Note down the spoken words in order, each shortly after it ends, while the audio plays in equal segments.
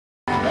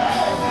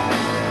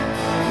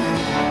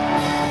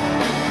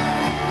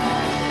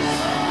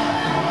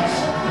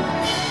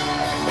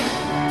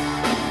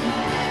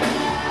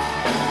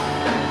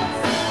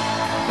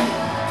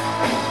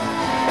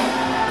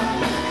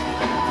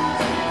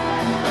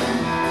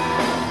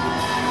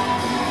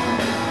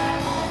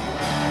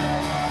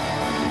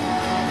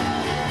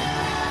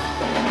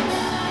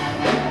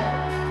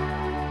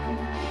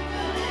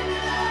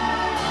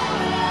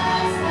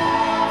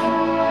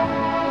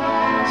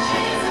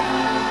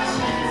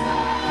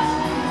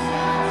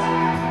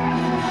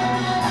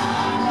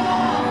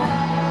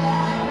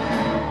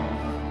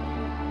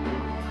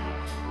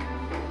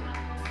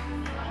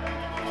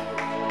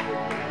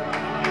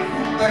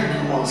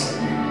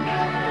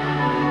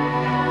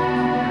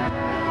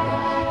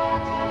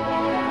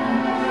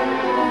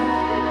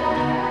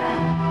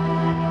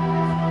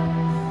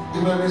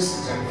remain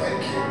seated.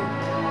 Thank you.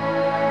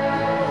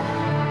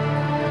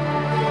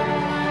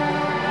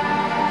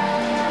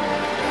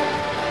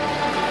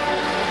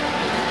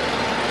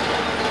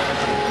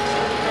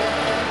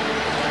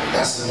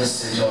 That's the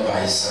message all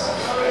by itself.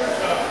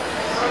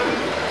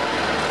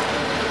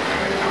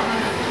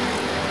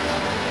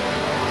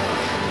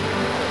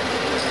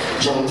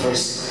 John 3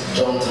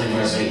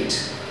 verse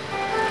 8.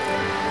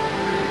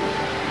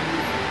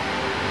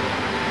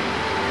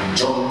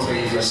 John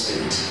 3 verse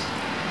 8.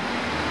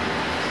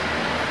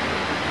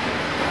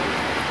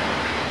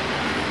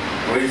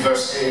 Read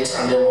verse 8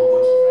 and then we'll go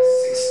to verse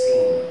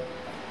 16.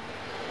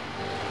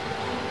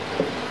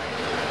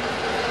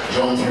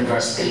 John 3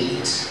 verse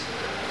 8.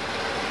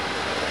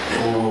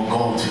 Then we will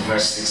go to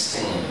verse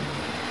 16.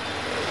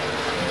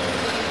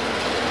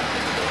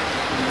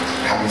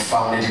 Have you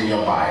found it in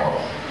your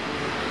Bible?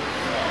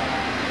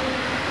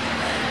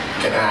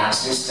 Can I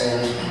ask you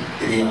stand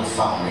if you have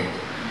found it?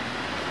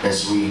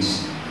 Let's read.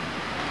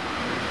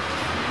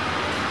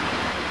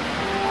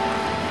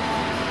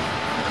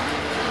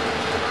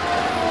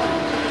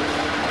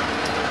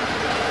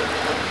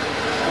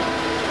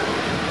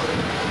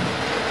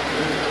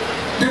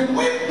 The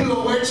wind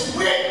bloweth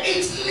where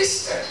it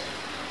listed,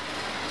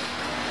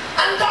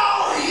 and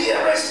thou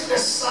hearest the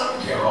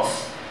sound thereof,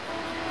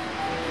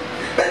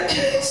 but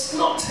canst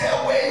not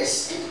tell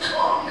whence it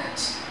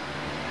cometh,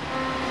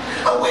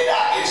 and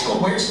whither it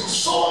goeth.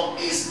 So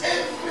is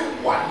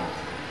everyone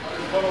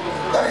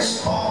that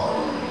is born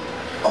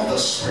of the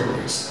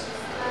Spirit.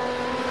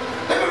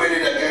 Let me read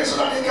it again so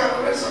that it can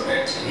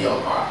resonate in your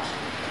heart.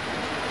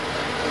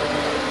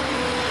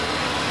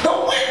 The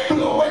wind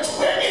bloweth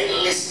where it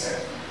listed,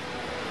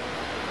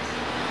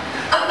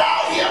 and thou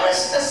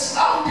hearest the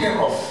sound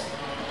thereof.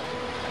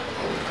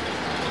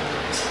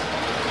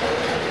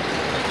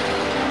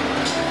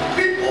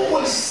 People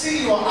will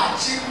see your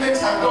achievement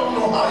and don't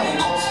know how you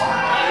come from.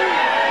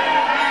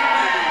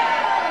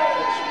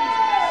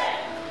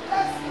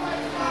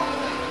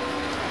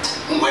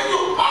 When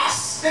you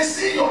pass, they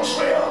see your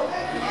trail,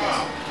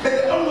 but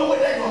they don't know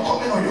whether you're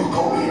coming or you're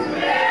going.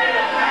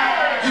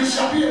 You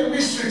shall be a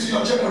mystery to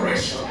your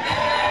generation.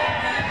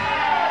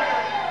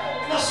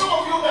 Now some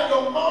of you that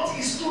your mouth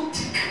is too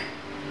thick,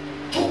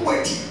 too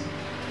weighty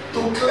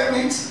to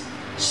claim it,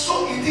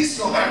 so it is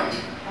your hand.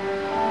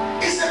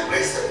 It's a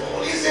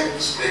principle, it's a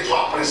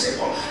spiritual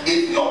principle.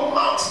 If your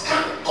mouth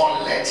can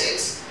collect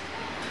it,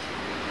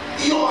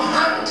 your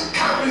hand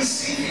can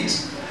receive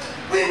it.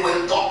 We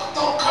will talk,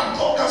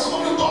 and some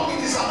of you talk,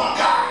 it is about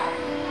God.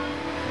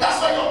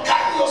 That's why you're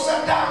cutting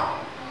yourself down.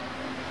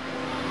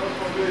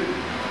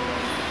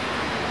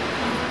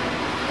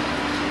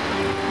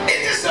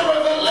 It is the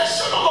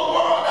revelation of the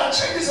word that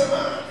changes a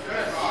man.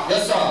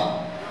 Yes, sir.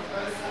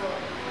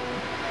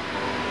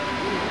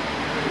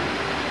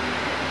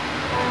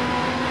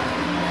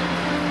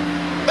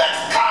 But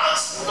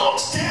canst not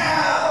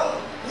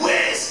tell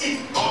whence it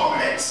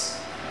cometh.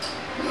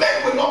 Men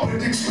will not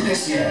predict you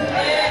this year.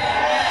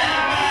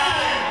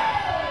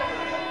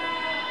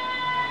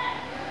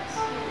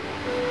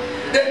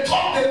 They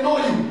thought they know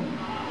you.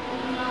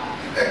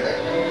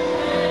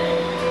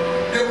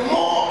 The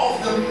more of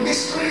the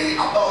mystery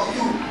about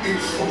you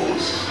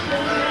exposed.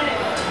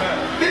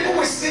 People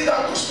will sit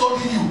down to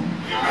study you.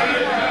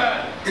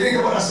 You didn't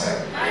get what I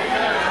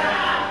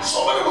said?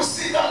 Somebody will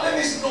sit down, let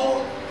me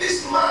know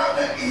this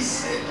man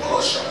is a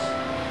Colossian.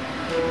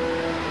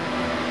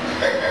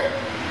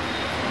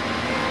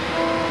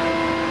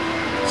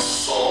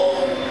 So,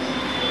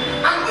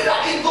 and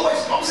without it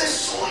goes, Bible says,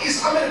 so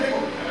is how many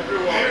people?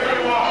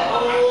 Everyone.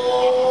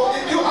 Oh,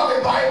 if you have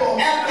a Bible,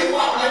 if you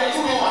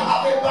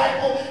have a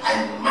Bible, I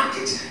mark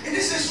it. It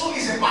is so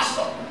is a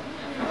pastor.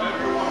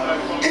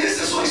 It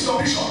is so is your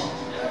bishop.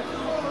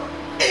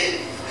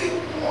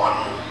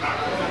 Everyone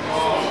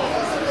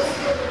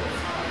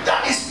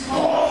that is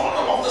born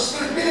of the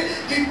Spirit, meaning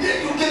the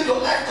day you give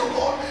your life to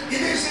God, the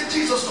day you say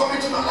Jesus come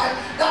into my life,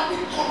 that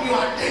becomes your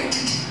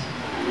identity.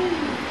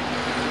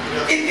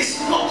 It is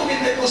not to be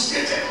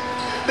negotiated.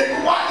 But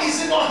why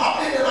is it not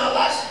happening in our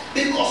lives?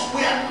 Because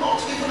we are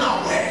not even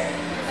aware.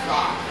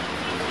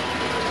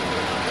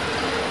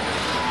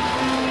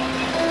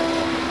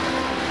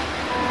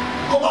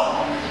 Go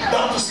back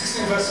down to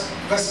 16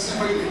 verses.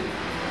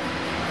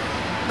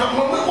 Now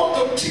when we want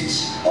to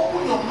teach,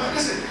 open your mind.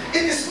 Listen,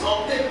 it is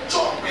not the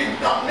topic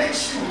that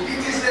makes you,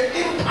 it is the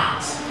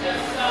impact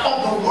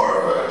of the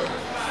word.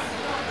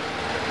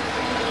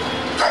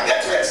 Can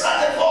get you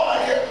excited for all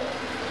I hear.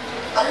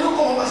 And you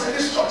go home and say,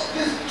 this church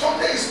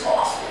is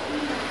powerful.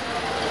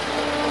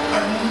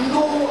 And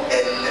no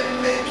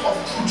element of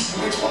truth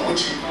waits one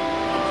with you.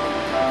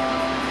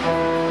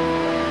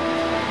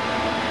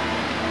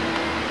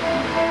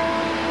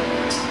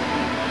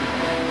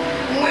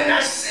 When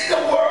I see the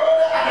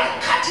word and I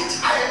catch it,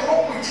 I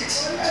run with it.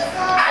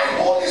 I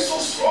hold it so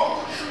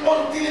strong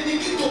until it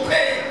begins to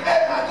pay.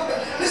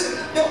 Listen,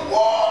 the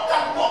word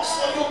that works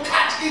for you,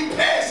 catch it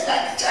pays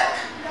like check.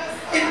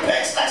 It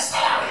pays like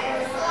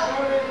salary.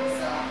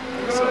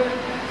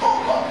 Oh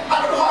God,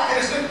 I don't know how I can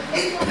explain.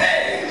 It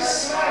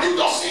pays. You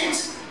don't see it.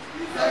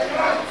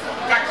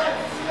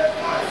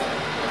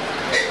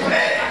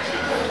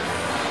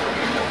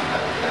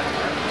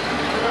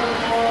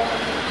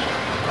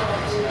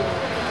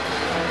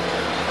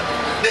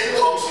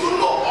 truth you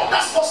know,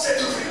 that's what set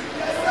you free.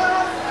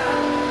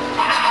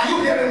 Are you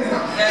hearing me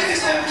now? It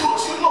is the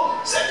truth you know,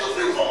 set you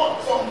free from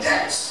what? From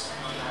debt,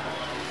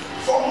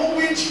 from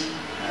moving.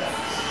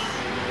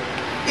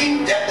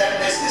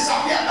 Indebtedness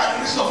disappeared by the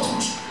reason of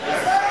truth.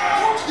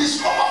 Truth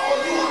discover for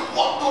you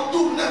what to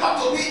do, never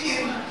to be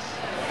in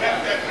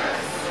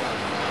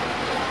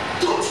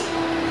truth.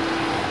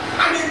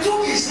 And the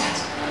truth is that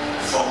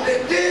from the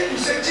day you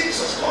say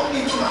Jesus come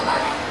into my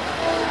life,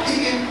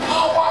 he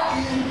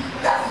empowered you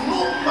that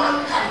no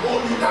man can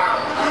hold you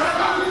down.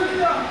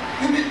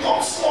 You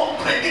become so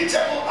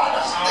unpredictable by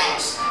the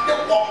things, the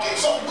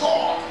workings of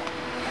God.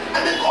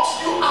 And because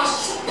you are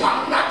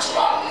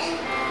supernaturally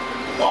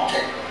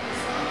walking,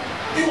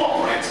 you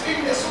operate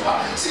in the super.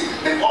 See,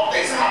 before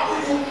things happen,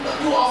 you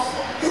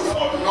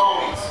don't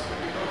know it.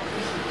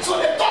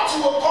 So they thought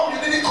you will come, you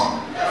didn't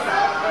come.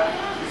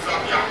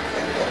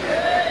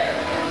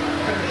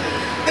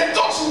 They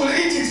thought you will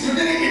eat it, you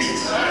didn't eat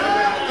it.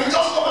 You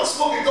just come and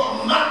smoke it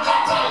on.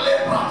 Makata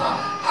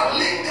lebrata,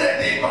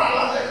 alingre de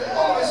brala.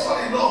 Always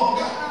funny, no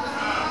hunger.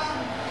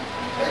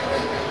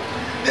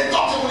 They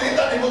thought you will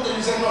enter the motor,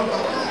 you said no.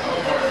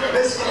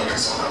 Let's go to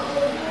this one.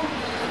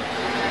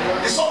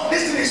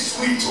 This thing is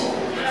sweet too.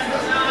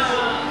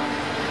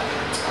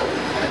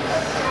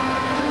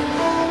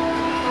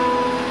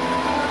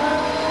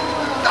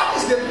 That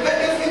is the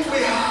benefit we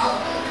have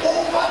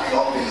over the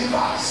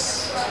unbelievers.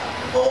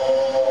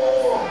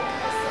 Oh,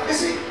 you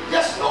see,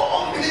 there's no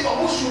unbeliever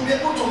who should be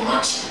able to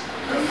match you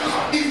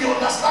if you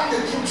understand the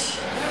truth.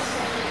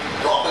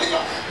 No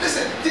unbeliever.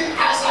 Listen,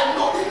 as I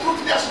know the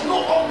truth, there's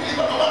no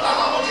unbeliever, no matter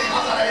how much it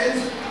has that I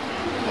envy.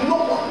 No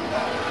one.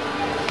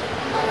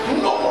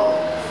 No one.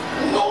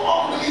 No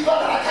unbeliever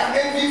that I can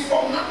envy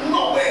from.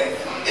 No way.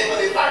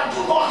 Even if I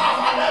do not have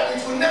another,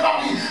 it will never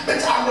be.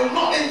 But I will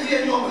not envy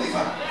any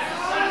unbeliever.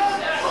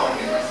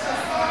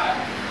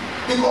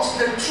 Because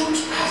the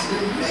truth has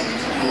been made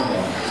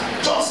known.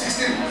 John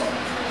 16.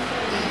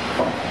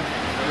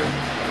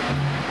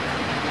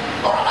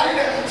 Alright, are you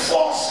there?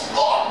 First,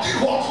 God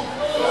did what?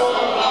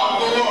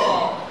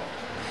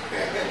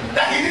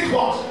 That he did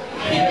what?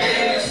 He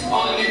gave his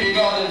only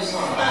begotten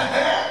Son.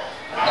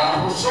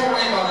 That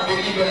whosoever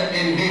believeth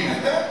in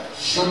him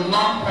should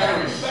not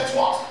perish, But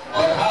what?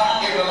 but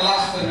have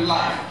everlasting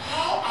life.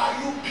 How are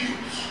you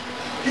built?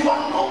 You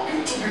are not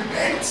built to be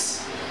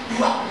bent.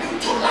 You are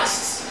built to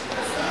last.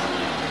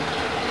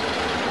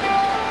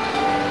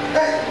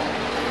 Hey.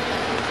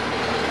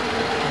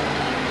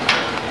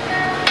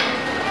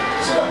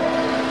 Sit down.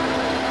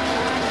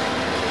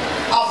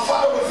 Our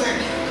Father, we thank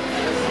you.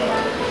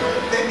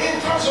 The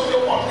entrance of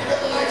your word, give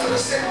the light to the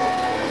simple.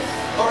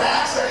 Lord, I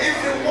ask that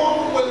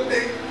everyone will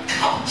be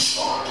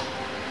captured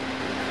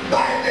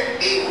by the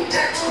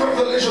in-depth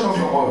revelation of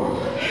your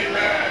word.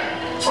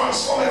 Amen.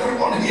 Transform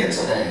everyone here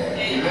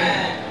today.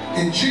 Amen.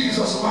 In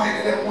Jesus'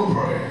 mighty name we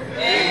pray.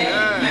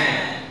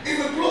 Amen. If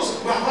we close,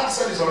 we have had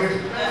service already.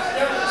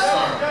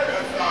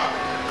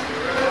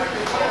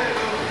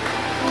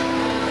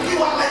 You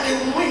are like a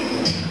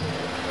wind.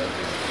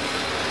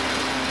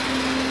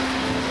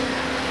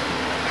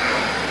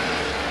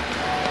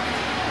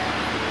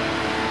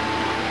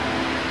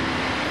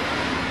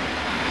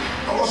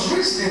 I was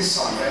reading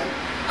something.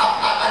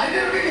 I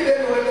didn't read it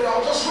anyway, but I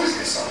was just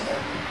reading something.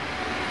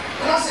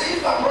 And I said,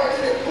 if I'm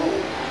writing a book,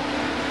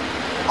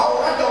 I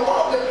will write that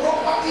one of the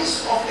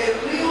properties of a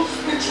real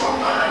spiritual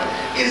man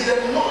is the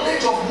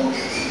knowledge of who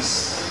he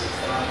is.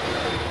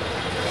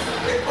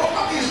 The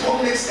property is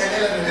what makes an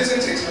element,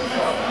 isn't it?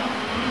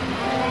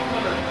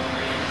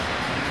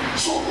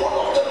 So one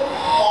of the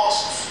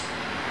most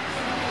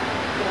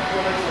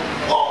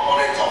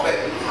component of a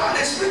man,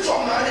 a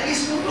spiritual man,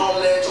 is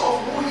knowledge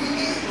of who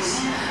he is.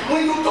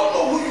 When you don't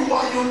know who you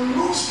are, you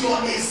lose your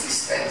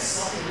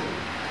existence.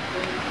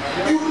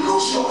 You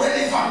lose your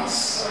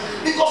relevance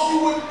because you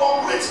will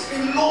operate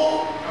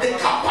below the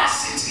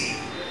capacity.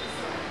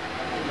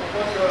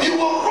 You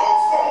will run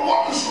from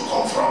what you should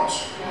confront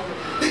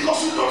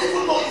because you don't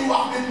even know you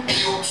have been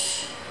built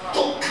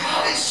to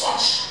carry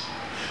such.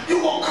 You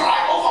will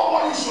cry over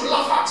what you should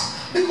laugh at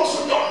because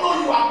you don't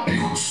know you are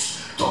built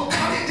to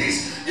carry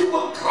this. You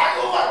will cry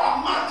over a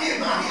man.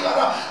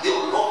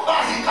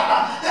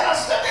 There are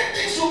certain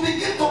things you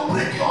begin to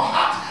break your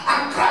heart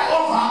and cry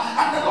over,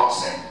 and the Lord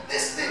said,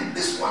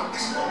 this one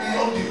is not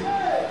beyond you.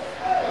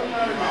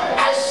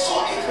 I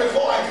saw it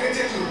before I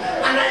created you,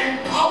 and I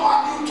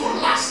empowered you to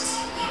last.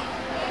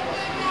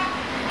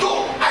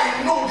 Though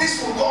I know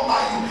this will come by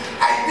you,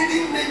 I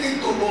didn't make it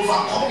to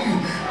overcome you.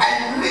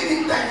 I made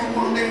it that you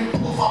will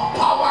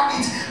overpower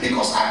it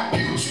because I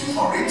built you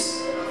for it.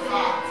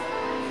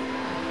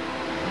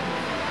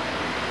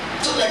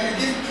 So like you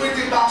give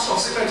 20 bags of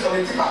cement on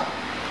a tipper,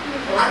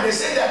 and they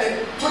say that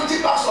the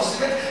 20 bags of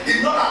cement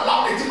did not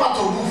allow the tipper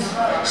to move.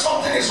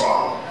 Something is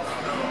wrong.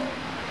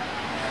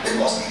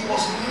 Because it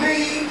was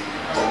made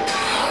to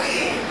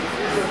carry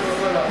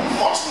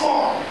much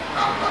more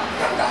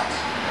than that.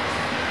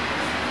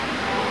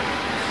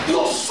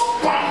 Your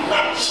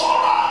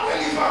supernatural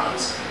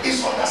relevance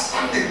is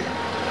understanding.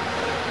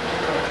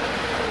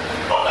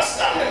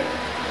 Understanding.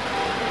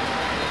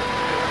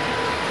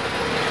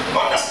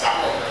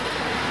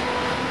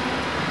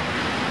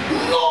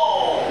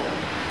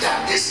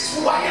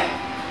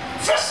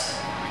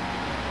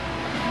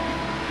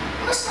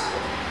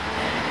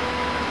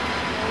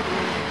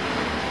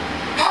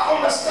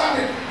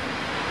 understanding.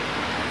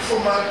 For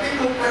my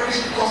people perish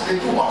because they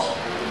do what?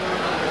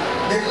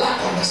 They lack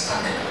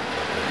understanding.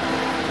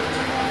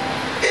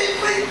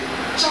 Every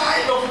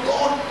child of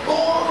God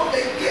born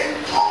again,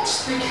 tongue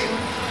speaking,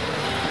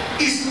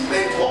 is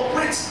made to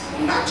operate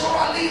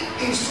naturally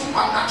in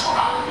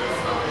supernatural.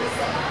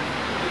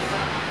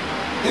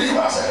 Did you hear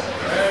what I said?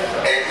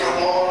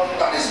 Everyone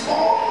that is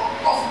born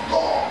of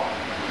God,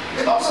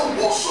 the Bible says,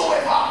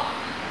 whosoever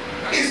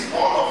is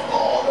born of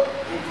God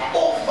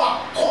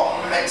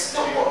overcomes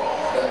the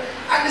world.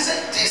 And he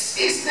said, this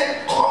is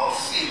the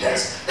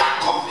confidence. That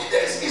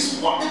confidence is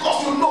what?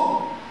 Because you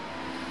know.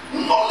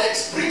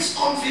 Knowledge brings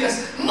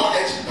confidence.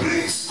 Knowledge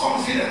brings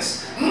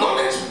confidence.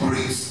 Knowledge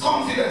brings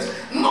confidence.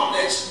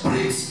 Knowledge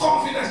brings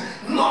confidence.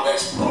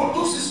 Knowledge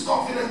produces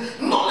confidence.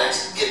 Knowledge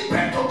gives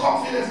birth to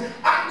confidence.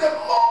 And the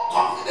more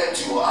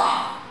confident you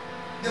are,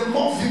 the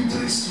more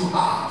victories you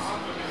have.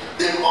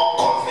 The more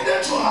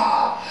confident you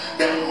have,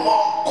 the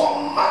more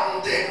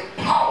commanding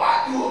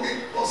power you will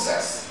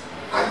possess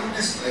and you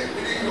display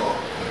within you.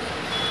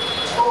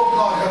 Oh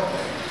God, help me.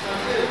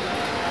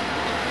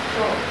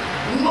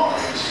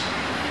 Knowledge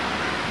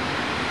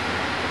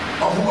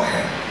of who I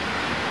am.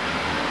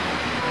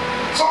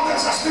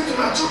 Sometimes I speak to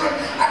my children,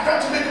 I try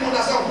to make them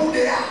understand who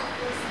they are.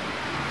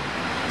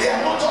 They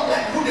are not just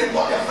like who they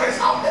got their friends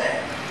out there.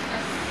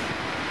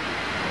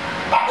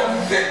 But the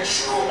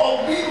virtue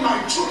of being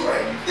my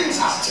children, things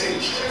has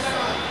changed.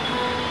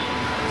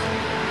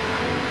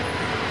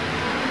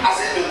 As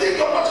if you think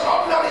you're not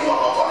ordinary, you're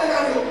not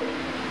ordinary.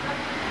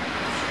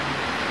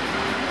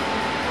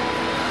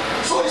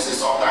 So you see,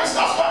 sometimes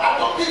that's why I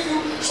don't give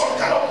you some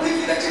kind of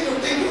privilege you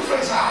think your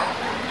friends are.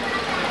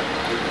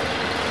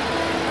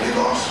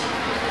 Because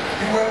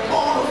you were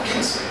born of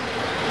Kingsley.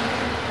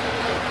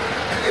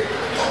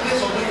 That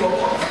place of when you were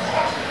born of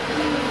God.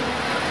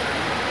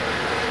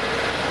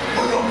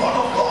 When you're born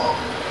of God,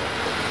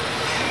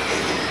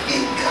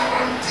 it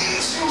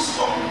guarantees you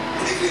some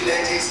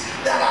privileges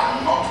that are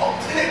not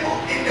obtainable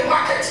in the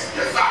market.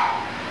 Yes, sir.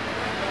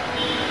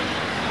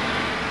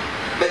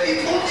 But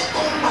it only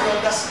comes by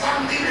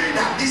understanding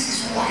that this is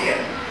who I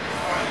am.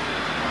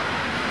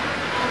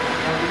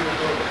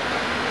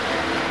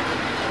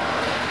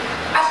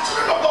 As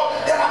children of God,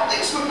 there are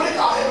things we break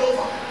our head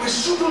over. We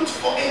shouldn't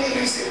for any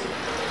reason.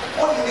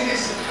 What do you need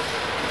is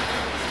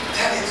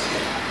tell it to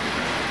him.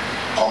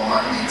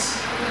 Command it.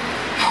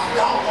 Have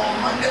thou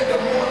commanded the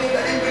morning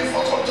that he brings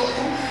forth unto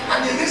you? And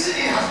the reason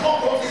he has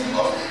not brought is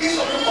because he's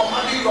only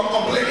commanding, you are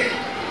complaining.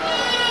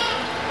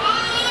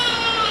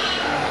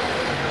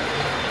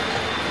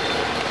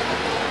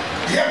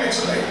 Hear me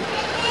today.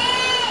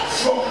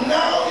 From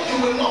now, you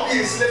will not be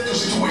a slave to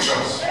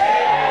situations.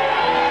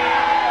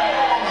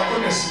 Oh my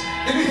goodness.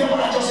 Did you hear what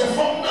I just said?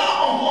 From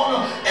now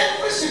on,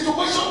 every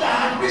situation that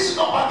had risen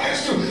up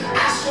against you,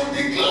 as you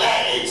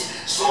declare it,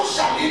 so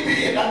shall it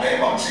be in the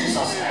name of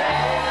Jesus.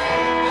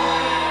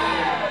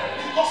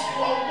 Because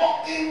you are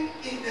walking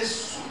in the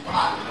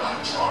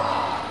supernatural,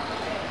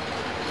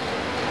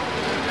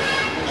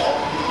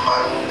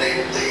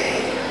 commanding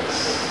things,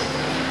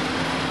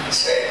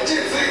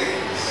 changing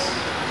things.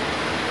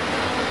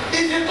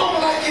 If you don't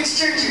like it,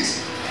 change it.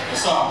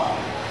 So,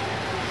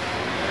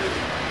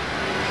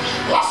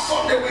 last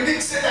Sunday we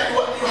did say that you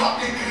have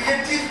the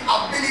creative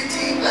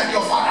ability like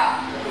your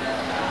father.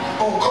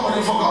 Oh, come on,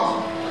 you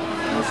forgot.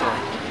 No, sir.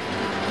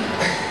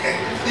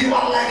 You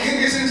are like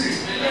him, isn't it?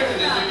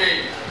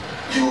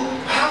 You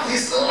have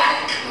his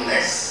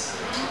likeness.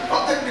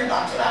 Don't take me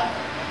back to that.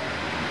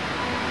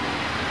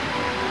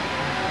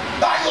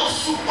 By your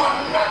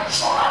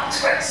supernatural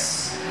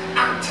traits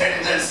and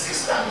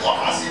tendencies that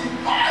God has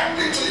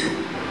imbibed into you,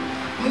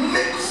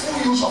 make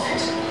full use of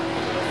it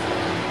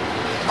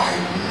by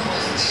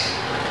knowledge.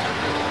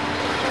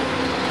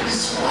 This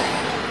is why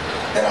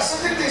there are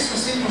certain things you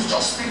see you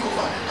just speak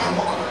over and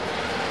walk over.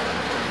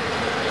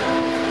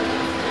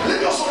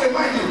 Let me also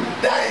remind you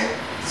that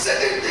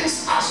certain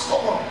things are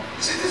stubborn,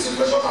 certain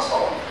situations are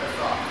stubborn.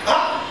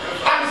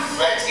 And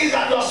faith is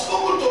that you are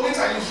spoken to it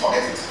and you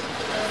forget it.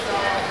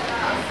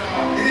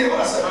 Did you hear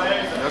what I said?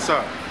 Yes,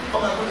 sir. Oh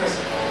my goodness.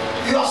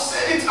 You have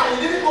said it and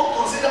you didn't go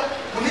consider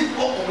will it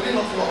work or will it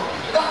not work.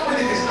 That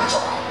way it is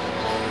natural.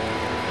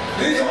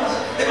 Did you hear what I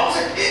said? The Bible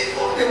said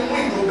even the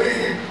wind obey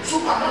him,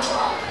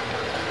 supernatural.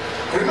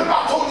 Remember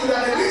I told you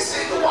that the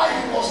reason why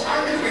he was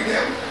angry with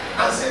them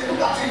and said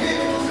look at you, he gave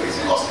me two things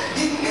because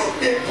he knew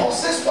they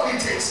possessed what it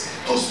takes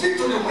to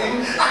speak to the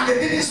wind and they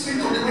didn't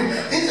speak to the wind.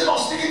 Instead of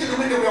speaking to the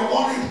wind, they were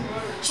worried.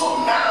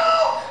 So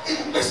now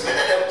it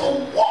expected them to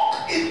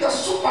walk in the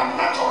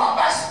supernatural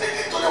by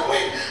speaking to the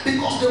wind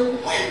because the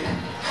wind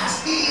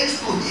has ears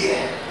to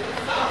hear.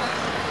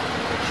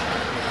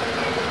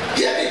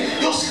 Hear me,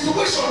 your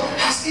situation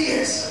has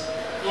ears.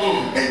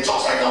 It's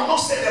just like you have not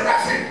said the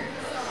right thing.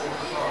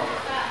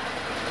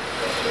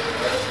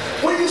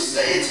 When you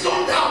say it,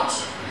 don't doubt.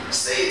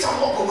 Say it and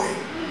walk away.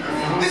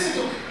 Listen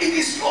to it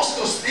is yours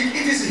to speak,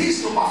 it is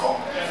his to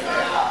perform.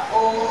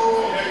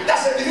 Oh,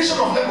 that's a division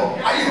of labor.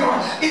 Are you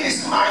hearing? It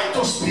is mine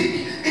to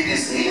speak, it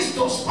is his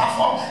to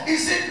perform. He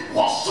said,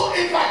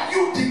 whatsoever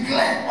you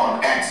declare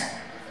on earth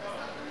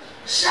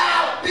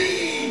shall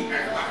be.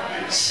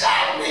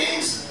 Shall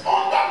means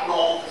under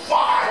no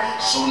fire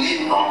should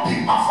it not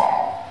be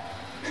performed.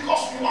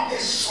 Because you are a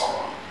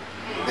son.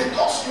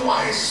 Because you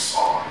are a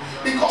son.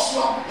 Because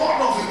you are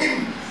born of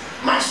him.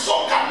 My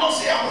son cannot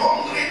say I'm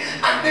hungry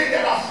and then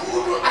there are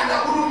food and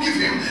I wouldn't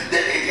give him.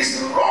 Then it is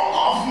wrong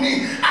of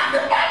me. And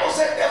the Bible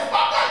said the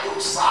Father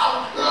you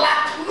serve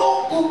lack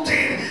no good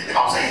thing. The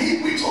Bible said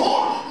he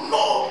withhold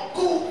no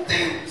good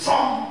thing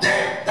from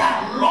them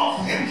that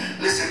love him.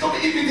 Listen to me,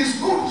 if it is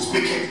good,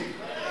 speak it.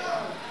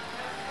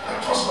 I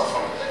trust my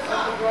Father.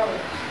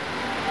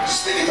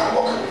 Speak it and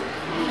walk away.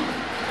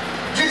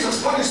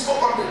 Jesus, when he spoke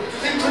on the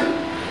victory,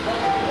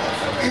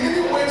 he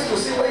didn't wait to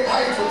see where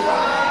it would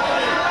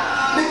lie.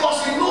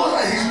 Because he knows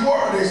that his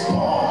word is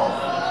born.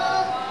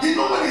 He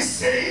knows when he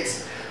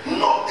says it,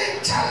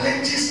 nothing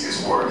challenges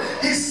his word.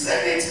 He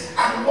said it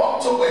and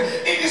walked away.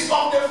 It is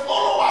of the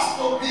followers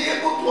to be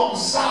able to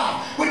observe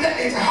whether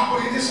it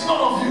happened. It is none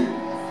of you.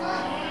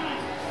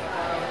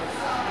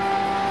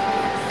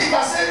 If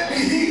I said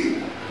be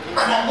healed and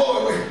I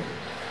go away,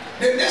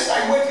 the next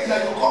I wait is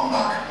that you come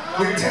back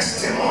with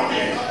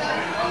testimony.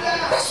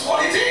 That's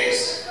what it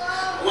is.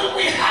 When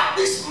we have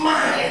this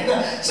mind,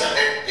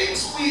 certain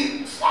things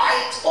we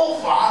fight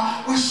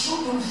over, we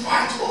shouldn't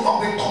fight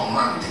over, we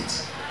command it.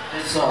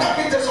 Yes, That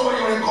means that's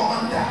why you're a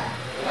commander.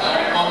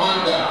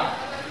 Commander.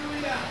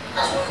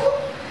 That's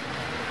what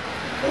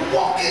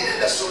walking in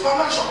the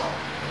supernatural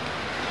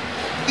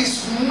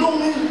is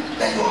knowing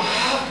that you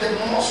have the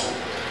muscle.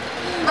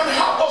 And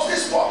how does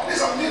this work?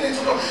 This I'm beginning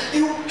to know.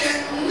 You can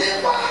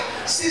never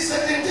see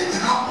certain things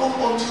happen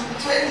until you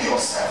train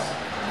yourself.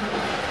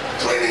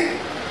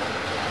 Training.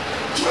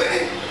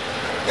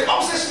 The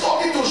Bible says,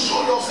 study to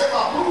show yourself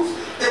approved,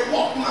 a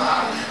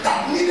workman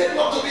that needed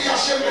not to be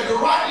ashamed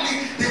and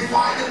rightly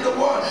divided the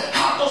word.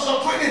 How does your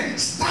training?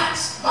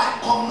 Starts by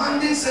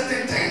commanding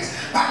certain things.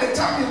 By the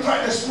time you try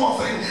the small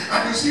thing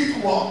and you see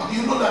it work,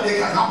 you know that they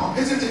can happen,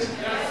 isn't it?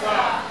 Yes,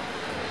 sir.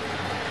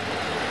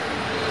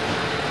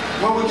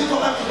 When we give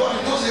our life to God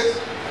in those days,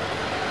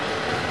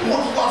 we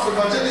want to go out for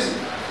evangelism,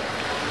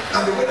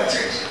 and the weather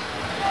changed.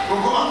 We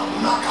go out,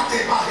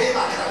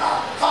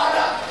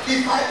 Father,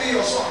 if I be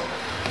your son,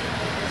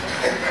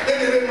 then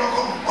they will not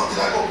come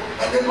until I go,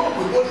 and the Lord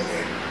will hold the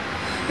hand.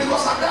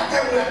 Because at that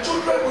time we are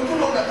children, we do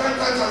not understand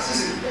times and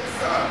seasons.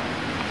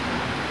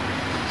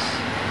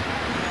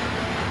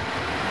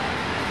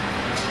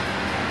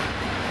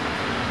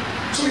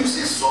 So you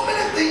see, so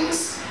many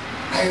things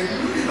are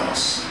eluding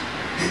us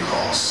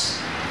because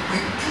we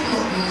do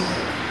not know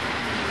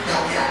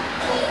that we are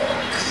God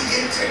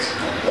created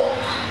to walk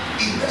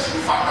in the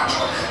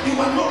supernatural. You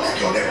are not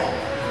like your neighbor.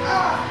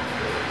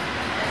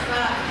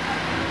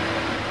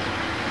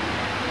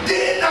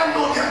 They that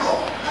know their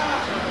God.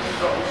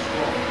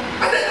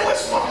 And then you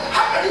respond.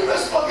 How can you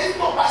respond if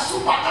not by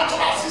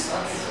supernatural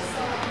assistance?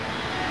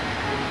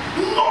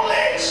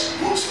 Knowledge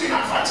puts me in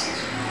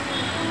advantage.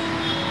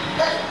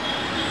 Hey,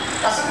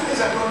 that's the things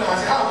I don't know. I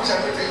say, how I wish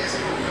I could 10 years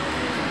ago.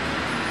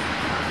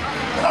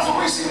 And that's what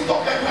we see me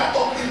talk like we are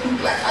talking.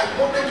 Look like I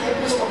wanted to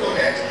open some of your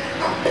head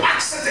and pack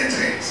certain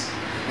things.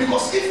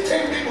 Because if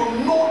 10 people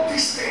know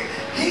this thing,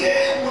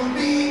 here will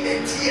be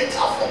a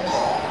theater for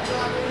God.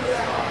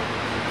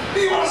 Do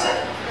you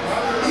understand?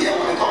 Here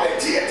will become a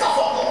theater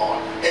for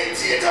God, a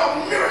theater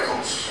of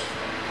miracles.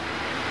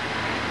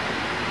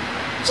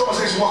 Someone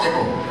says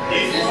walkable.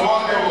 It is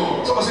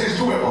walkable. Someone says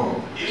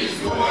doable. It is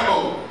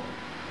doable.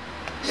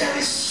 There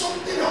is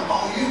something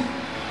about you.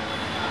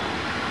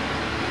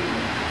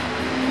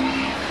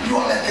 You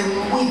are like a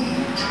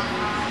wind.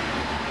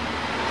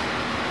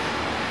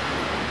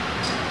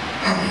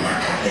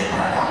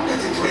 I'm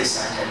getting too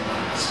excited,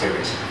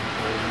 spirit.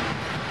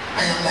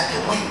 I am like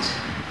a wind.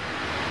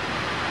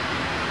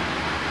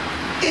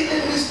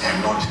 Enemies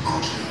cannot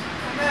decode me.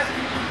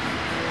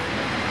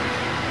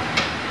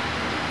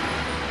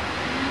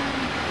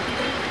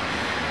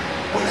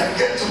 When I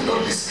get to know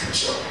this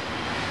scripture,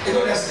 you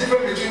know there's a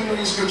difference between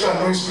knowing scripture and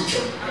knowing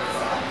scripture.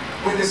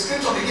 When the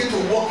scripture begins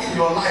to walk in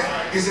your life,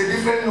 it's a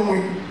different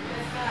knowing.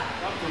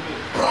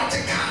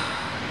 Practical.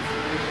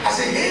 I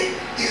say,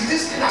 hey, is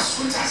this thing as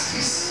sweet as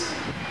this?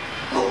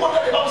 No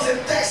wonder the Bible says,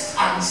 test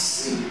and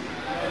see.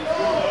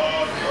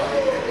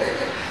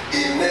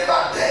 He never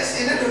tests,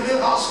 he never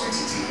knows how sweet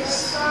it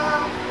is.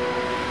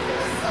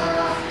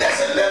 There's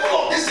a level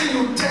of this thing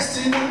you test,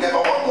 you will never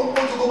want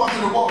to go back to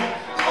the world.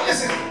 Because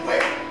listen,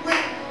 wait.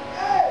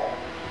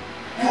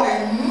 You are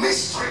a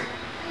mystery.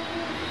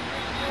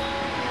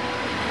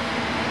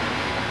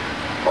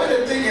 When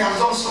they think he has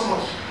done so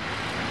much,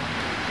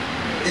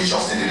 he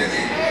just did it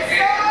again.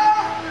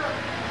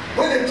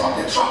 When they thought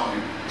they trapped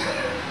you,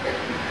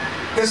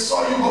 they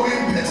saw you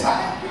going better.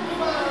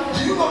 Do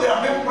you know there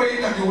are people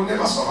praying that you will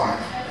never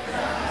survive?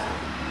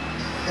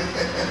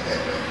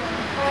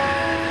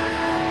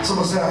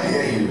 Someone say, I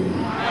hear you.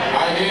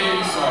 I hear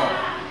you, sir.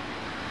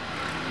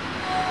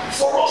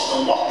 For us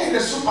to walk in the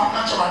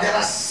supernatural, there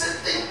are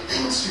certain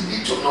things you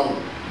need to know.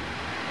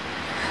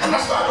 And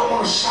that's why I don't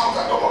want to shout.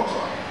 I don't want to.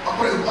 I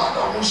pray God,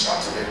 I won't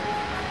shout today.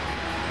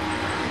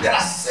 There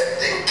are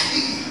certain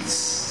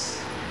keys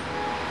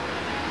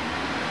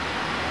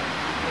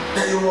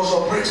he was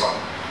operator.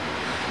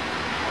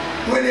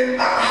 When a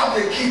man have a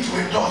key to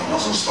a door, he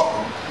doesn't stop.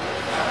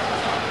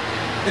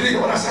 Did you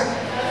hear what I said?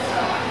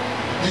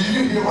 Did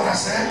you hear what I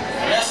said?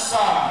 Yes,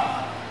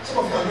 sir.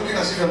 Some of you are looking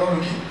as if you're not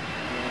looking.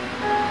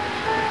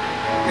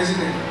 Isn't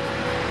it?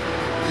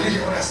 Did you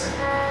hear what I said?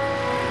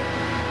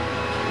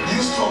 Do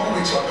you struggle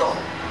with your door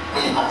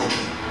when you have the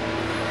key?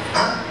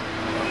 Huh?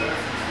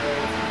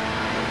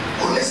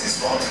 Unless it's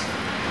faulty.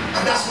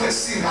 And that's where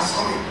sin has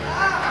come in.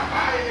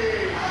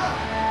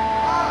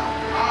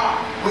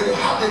 When you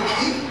have the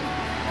key,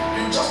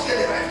 you just get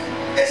the right key.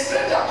 A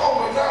stranger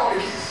come with all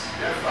the keys.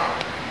 Yes, sir.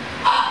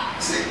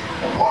 See,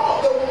 one of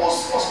the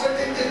most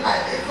frustrating things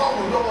I ever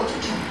would not want to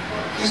do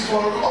is to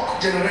unlock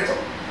generator.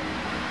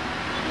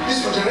 This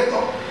is your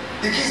generator.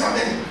 The keys are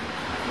many.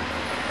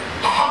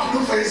 I have to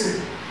look for Eze.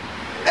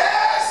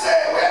 Eze,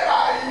 where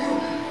are you?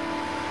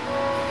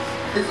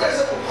 If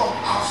Eze will come,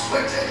 I've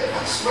sweated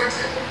and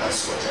sweated and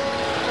sweated.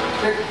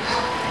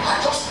 I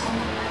just look.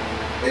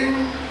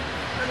 Bing.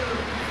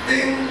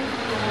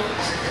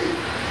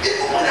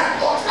 Even when I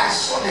thought I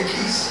saw the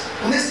keys,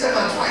 next time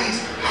I try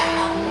it, I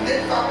have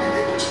never been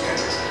able to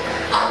get it.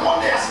 And one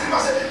day I screamed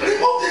and said,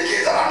 remove the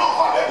keys that are not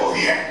available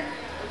here.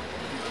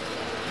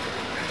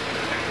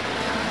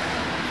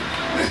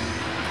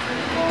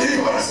 Did you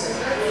hear what I said?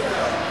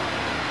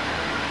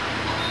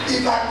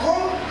 If I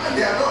come and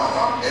they are not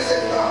around, they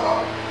say they are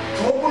around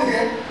to open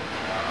here,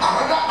 I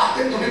rather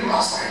attend to people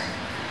outside.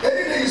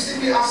 Any day you see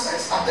me outside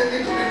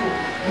attending to people,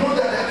 know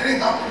that they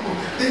didn't have people.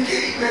 The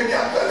key may be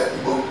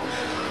available.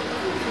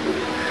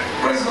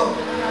 Praise God.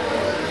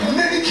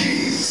 Many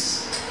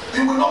keys.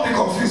 You will not be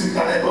confused in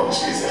the name of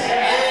Jesus.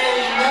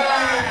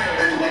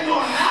 And when you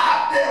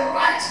have the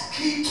right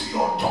key to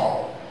your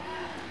door,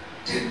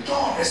 the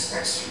door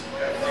respects you.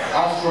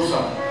 That's true,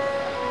 sir.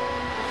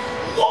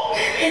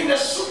 Walking in the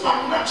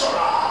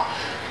supernatural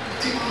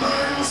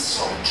demands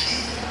some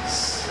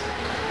keys.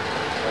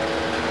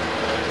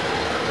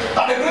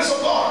 By the grace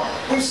of God,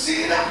 we've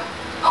seen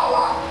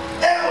our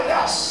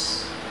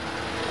elders.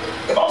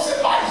 The Bible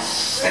said by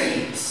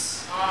faith.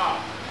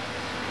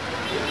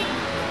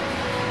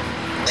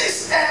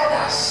 These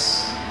elders,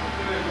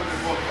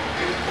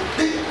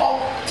 they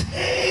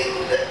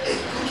obtained a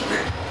good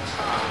report.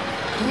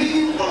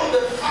 Meaning one of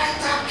the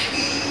vital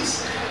keys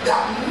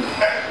that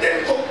made them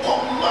to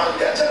command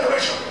their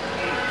generation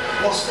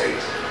was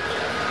faith.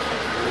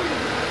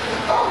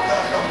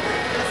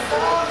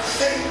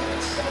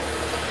 Faith,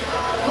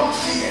 not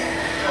fear.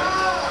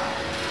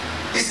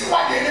 You see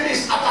why the enemy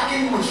is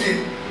attacking you with fear?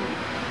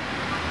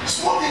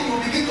 Small thing you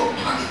begin to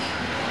panic.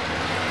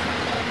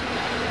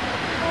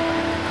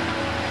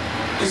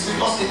 It's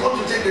because they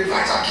want to take the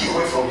vital key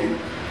away from you.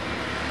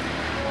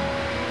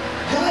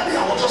 The other day I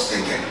was just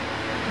thinking,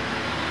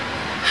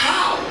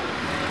 how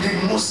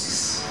did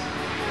Moses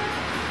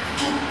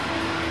took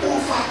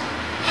over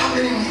how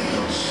many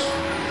millions?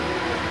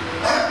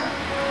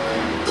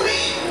 3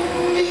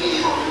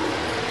 million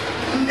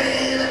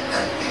men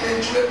and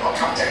women children are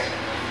counted.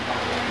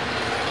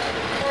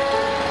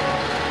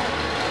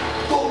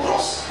 To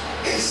cross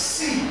a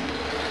sea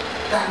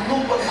that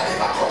nobody had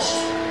ever crossed.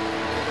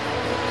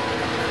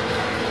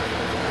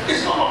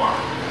 It's not normal.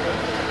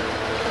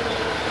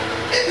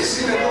 If it's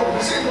in the world,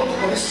 we say not to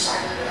commit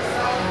suicide.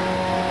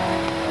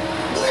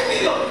 3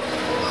 million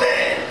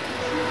men,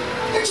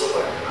 the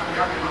children,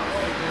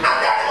 and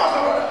the animals,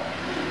 my brother.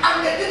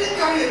 And they didn't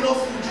carry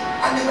enough food.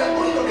 And they were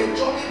going on a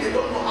journey, they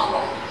don't know how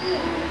long.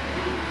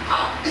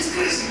 It's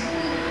crazy.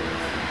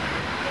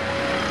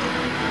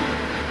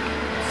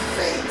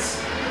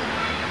 Faith.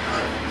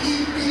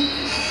 He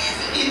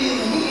believed in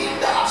him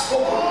that has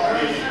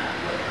spoken.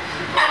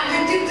 And the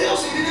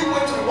details, he didn't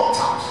went to the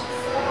workhouse.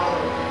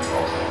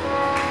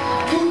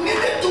 You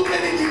needed too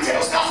many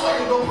details. That's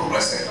why you're not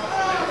progressing.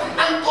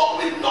 And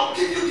God will not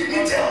give you the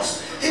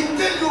details. He will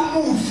tell you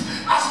move.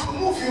 As you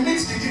move, you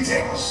need the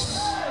details.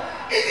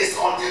 It is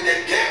until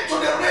they came to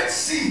the Red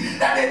Sea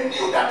that they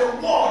knew that the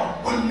word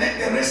will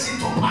make the Red Sea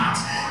to part.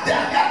 They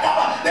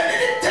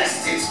didn't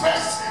test it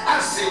first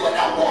and see whether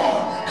the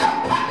word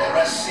can part the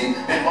Red Sea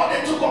before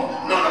they took off.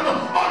 No.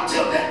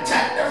 Until they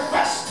take the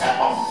first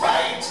step of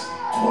faith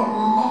to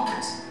unlock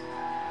it.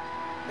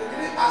 They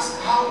didn't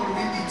ask how will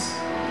we eat.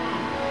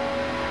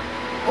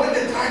 When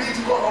they tried it,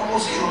 God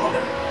almost killed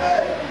them.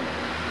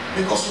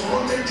 Because we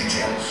wanted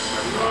details.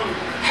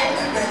 How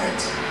they bear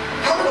it.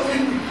 How many of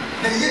you,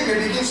 the year may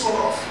begin so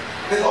rough,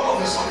 then all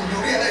of a sudden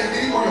you realize you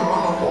didn't go your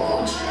round of 4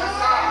 months.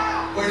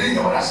 But you didn't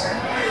know what I said.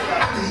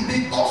 And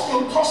because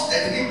you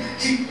trusted him,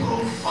 he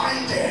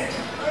provided.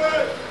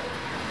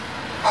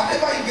 I've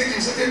never engaged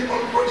in certain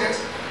projects.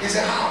 He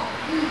said how.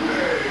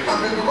 And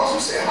then because you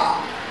say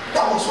how,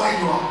 that was why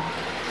you are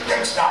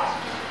kept down.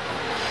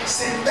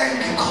 Say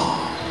thank you,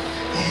 God.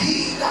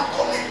 He that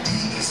calleth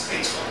thee is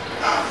faithful.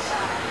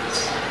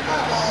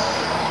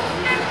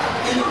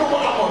 You don't know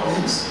what that word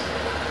means?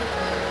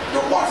 The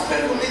word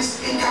faithful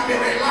means it can be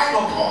relied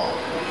upon.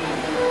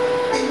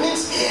 It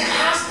means he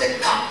has the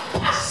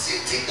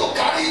capacity to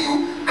carry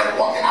you and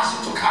what he has you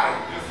to carry.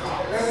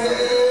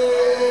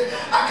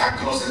 I can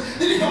close it.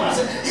 Did you hear what I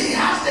said? He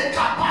has the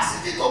capacity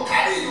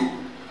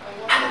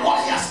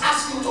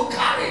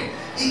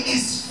He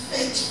is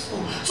faithful.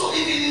 So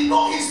if you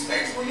know He's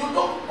faithful, you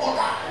don't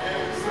bother.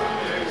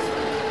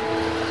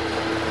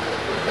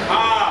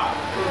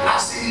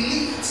 As He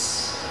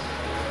leads,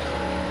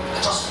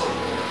 I just follow.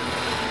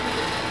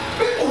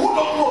 People who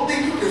don't know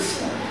think you're the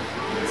fool.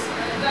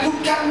 You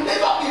can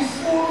never be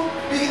fool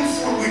being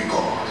fool with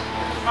God.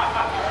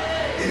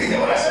 Did you hear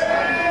what I said?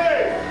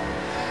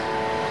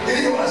 Did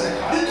you hear what I said?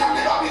 You can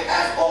never be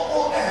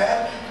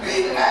F-O-O-L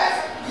being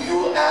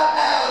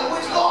F-U-L-L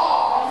with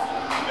God.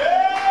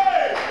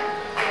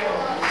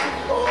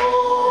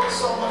 Oh,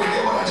 somebody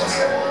hear what I just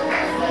said?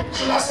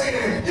 Should I say it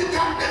again? You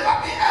can never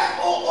be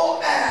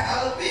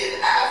F-O-O-L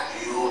being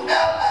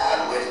F-U-L-L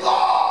with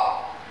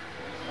God.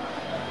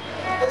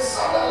 It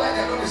sounded like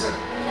I don't listen.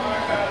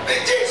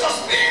 Jesus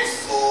being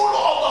full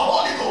of the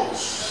Holy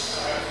Ghost.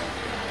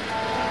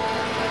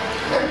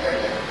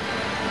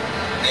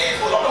 Being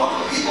full of the Holy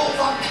Ghost, He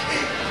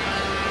overcame.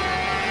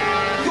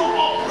 Your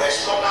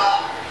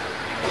operational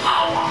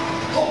power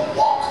to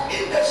walk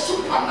in the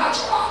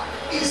supernatural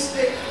is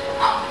the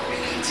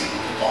ability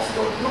of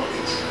your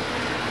knowledge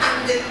and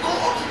the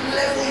God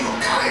level you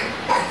carry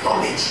by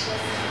knowledge.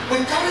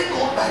 We carry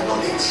God by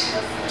knowledge.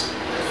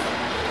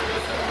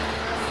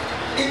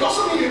 It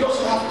doesn't mean you don't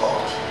have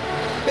God.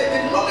 But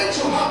the knowledge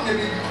you have may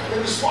be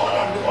smaller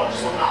than the one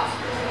you have.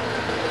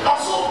 And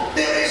so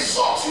the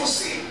results you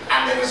see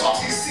and the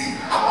results you see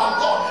about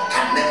God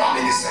can never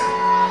be the same.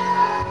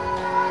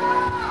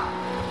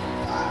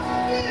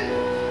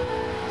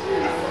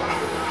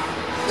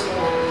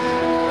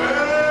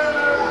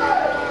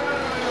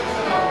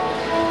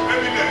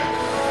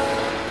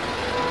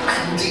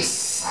 And these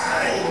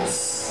signs.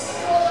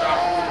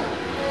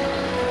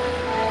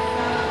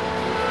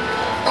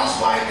 That's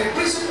why the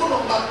principle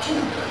number 2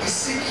 is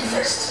seeking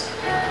first.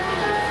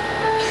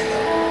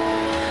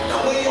 Now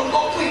when you're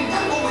not to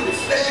entangle with the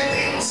fleshy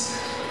things,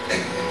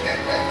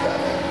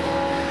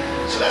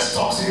 so let's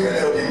talk to you a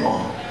little bit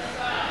more.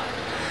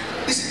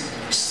 You see,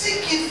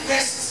 seek ye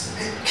first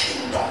the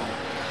kingdom.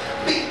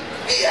 Be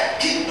a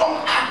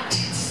kingdom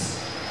active.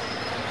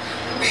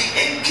 Be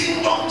a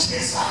kingdom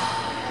chaser.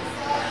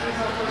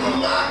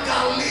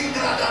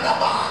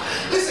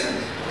 Listen,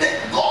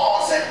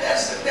 God said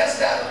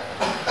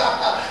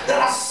there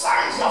are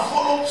signs that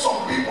follow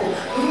some people.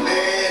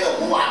 Men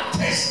who are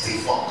thirsty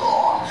for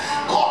God.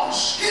 God will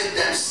give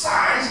them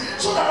signs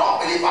so that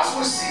unbelievers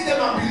will see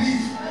them and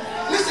believe.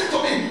 Listen to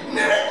me.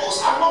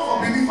 Miracles are not for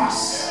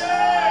believers.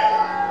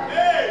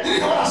 Did you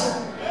hear what I said?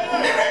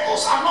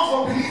 Miracles are not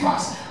for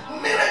believers.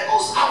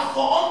 Miracles are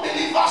for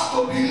unbelievers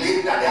to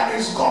believe that there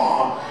is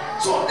God.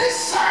 So these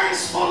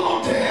signs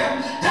follow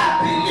them that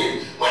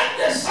believe. When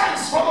the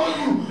signs follow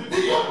you, do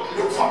you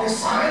look for the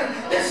sign?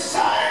 The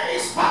sign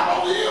is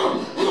part of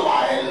you. You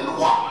are a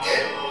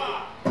walking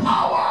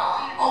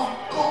power of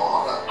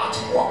God at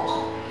work.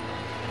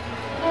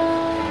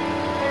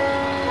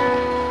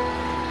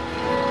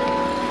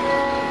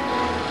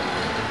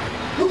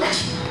 Look at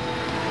you.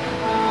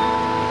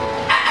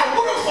 I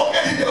wouldn't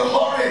forget in the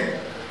hurry.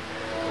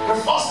 The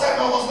first time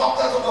I was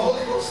baptized with the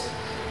Holy Ghost,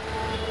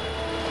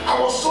 I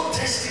was so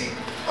thirsty.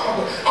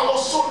 I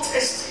was so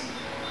thirsty.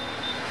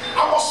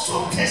 I was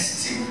so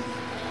thirsty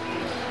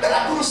that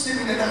I couldn't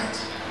sleep in the night.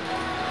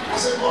 I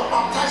said, God,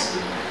 baptize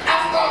me.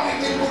 After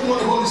reading good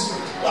morning, Holy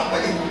Spirit,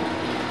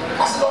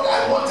 I said, Lord,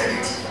 I wanted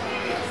it.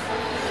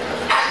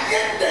 I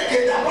get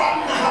the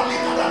around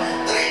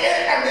 3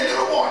 a.m. a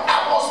little boy,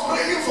 I was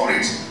praying for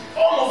it.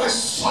 All of a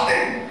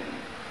sudden,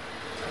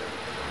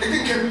 the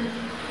thing came.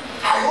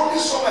 I only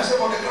saw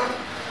myself on the ground.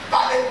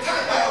 By the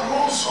time I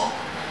rose up,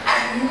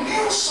 I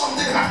knew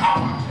something had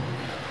happened.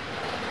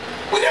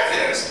 With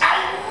evidence,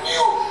 I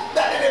knew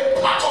that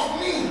a part of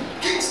me,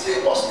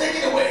 Kingsley, was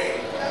taken away,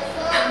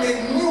 and the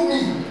new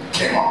me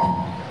came up.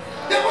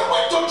 Then we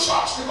went to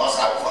church because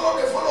I follow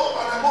up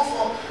and I go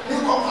for new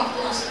convert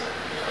class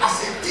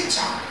as a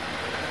teacher.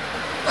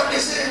 And they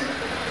said,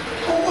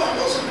 oh, I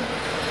wasn't.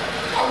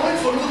 I went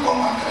for new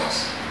convert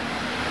class.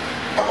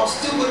 I was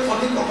still going for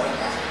new convert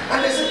class.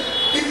 And they said,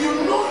 if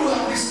you know you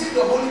have received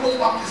the Holy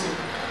Ghost baptism,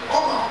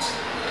 come out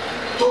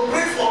to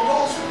pray for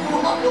those who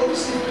have not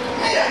received.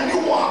 Me, I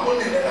knew what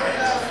happened in the night.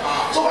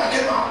 So I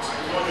came out.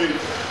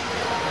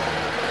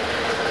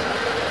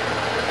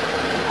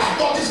 I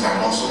thought this my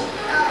muscle.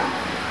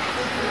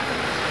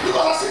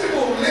 Because I see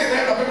people lay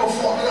there and people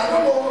fall, and I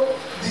don't know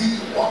the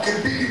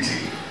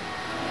walkability.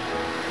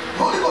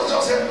 The Holy Ghost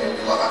just helped me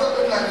because I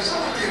don't like this. I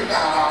think,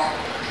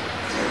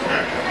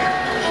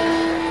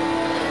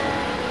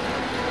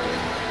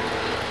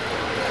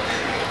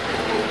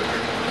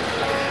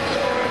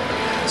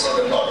 so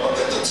the Lord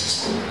wanted to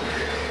teach me.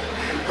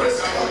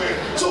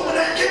 So when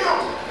I came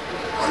out,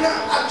 and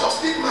I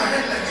just did my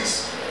head like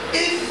this,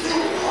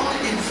 everyone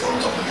in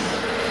front of me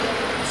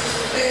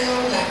fell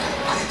like a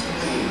great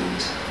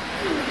wind.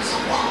 I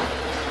said, wow,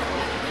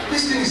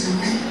 this thing is in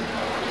me.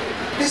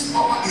 This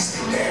power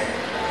is in there.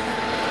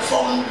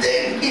 From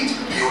then, it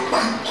built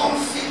my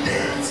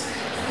confidence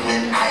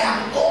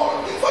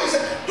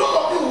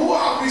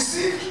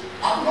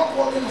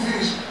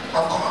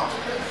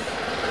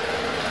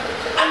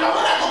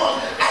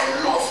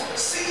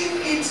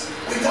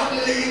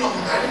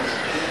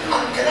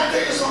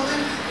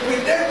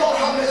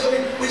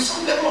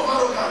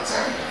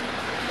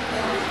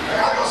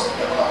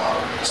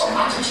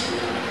attitude.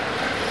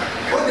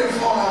 When they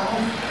fall, I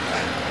move.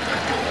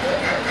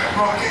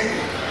 Okay.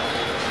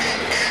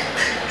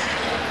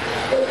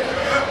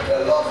 The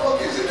Lord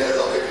forgives the days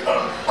of the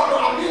ground.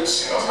 I'm being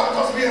serious. I'm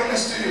just being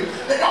honest to you.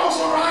 But that was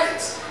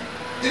alright.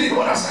 Did you hear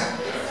what I said?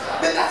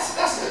 But that's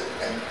it.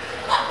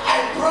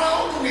 I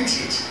proud with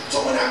it.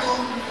 So when I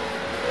come,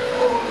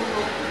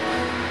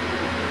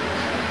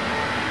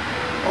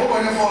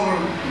 when I fall,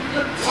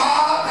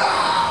 Father,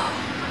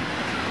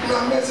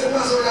 I'm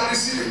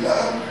receiving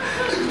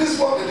this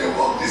one, they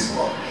walk this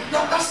one.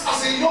 Now that's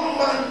as a young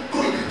man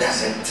growing,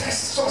 there's a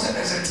test. Someone said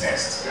there's a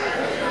test.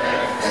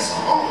 There's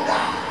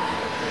hunger.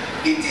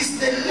 It is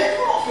the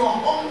level of your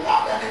hunger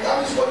that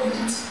determines what you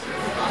eat.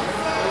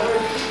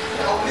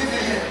 I'll leave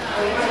it here.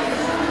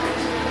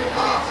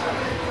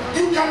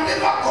 You can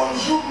never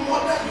consume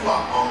more than you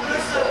are hungry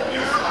for.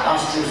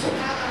 That's true, sir.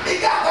 You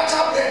got to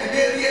have a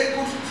very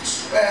good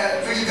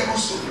vegetable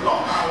soup. You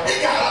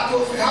got to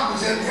have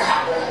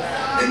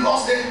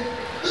because the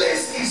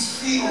place is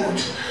filled.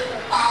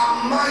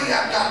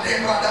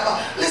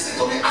 Listen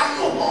to me. Are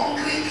you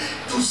hungry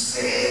to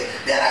say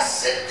there are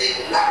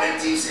certain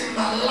narratives in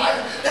my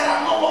life that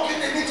are not working?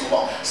 They need to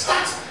work.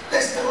 Start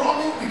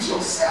running with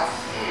yourself.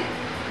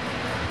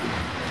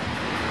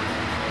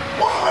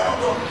 What have I not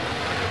done?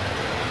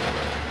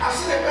 I've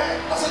seen a man.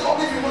 I said,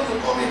 God, if you want to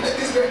come in, let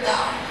this man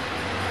die.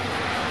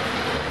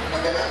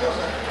 And the man does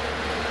that.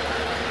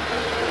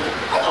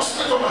 I just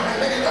spit on my hand,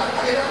 let it die.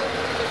 I get out.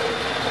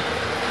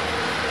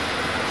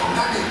 From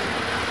that day,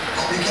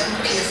 I became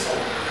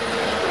careful.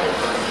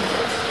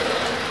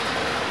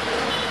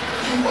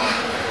 You are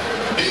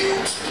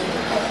built to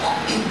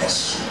walk in the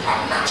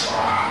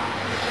supernatural.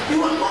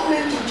 You are not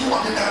meant to do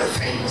ordinary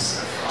things.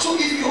 So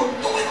if you're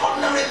doing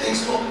ordinary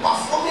things, you're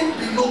performing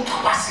below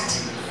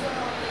capacity.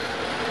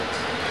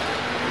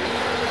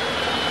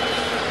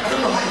 I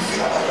don't know how you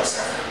feel about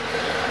yourself.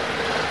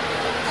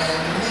 I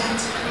am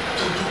meant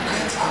to do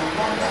great and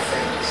wonderful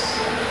things.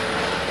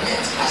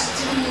 Yet I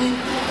still need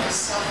to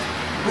myself.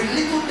 With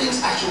little things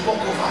I should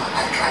walk over,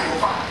 I cry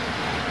over.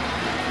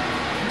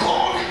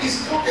 God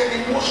is not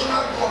an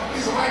emotional God.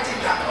 He's writing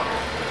down.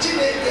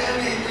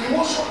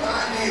 Emotional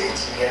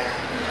age.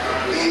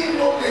 He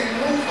know they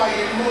move by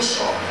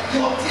emotion.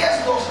 Your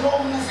tears does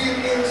not move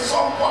in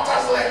some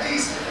waters like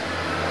this.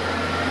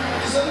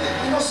 Some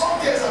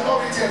tears are not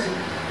tears.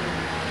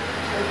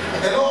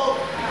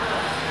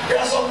 There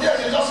are some tears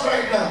you just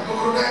cry now.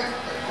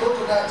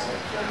 Crocodile.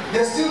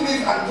 They still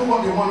live and do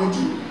what they want to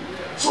do.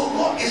 So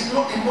God is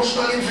not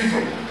emotionally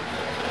driven.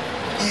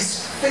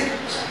 He's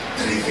faith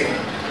driven.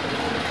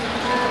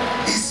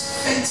 He's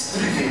faith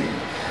driven.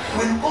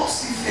 When God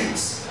sees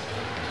faith,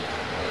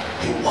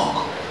 he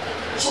walk.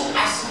 So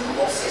as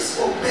Moses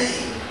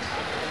obeyed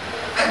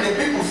and the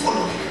people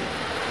followed him,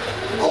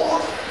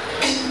 God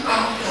came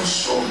out to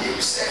show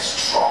himself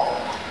strong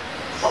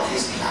on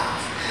his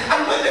behalf.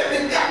 And when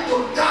they began to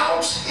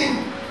doubt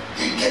him,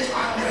 he get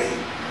angry.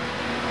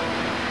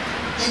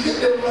 He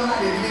gave them manna,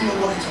 they didn't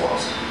know what it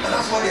was. And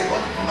that's why they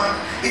got manna.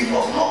 It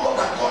was not God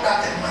that called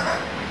that a manna.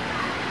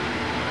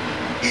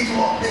 It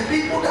was the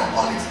people that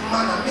call it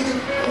manna, meaning,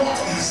 what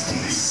is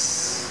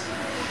this?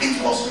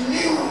 It was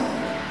new.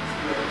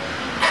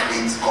 And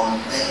it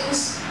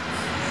contains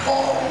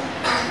all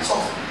kinds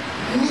of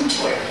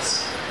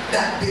nutrients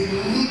that they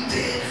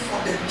needed for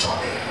the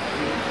journey.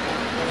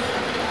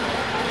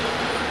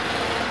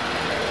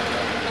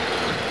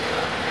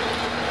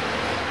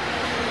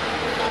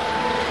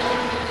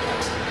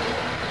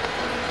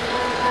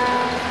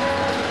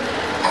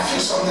 I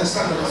feel something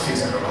stand on your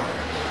feet, everybody.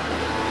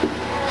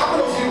 How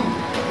many of you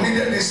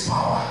needed this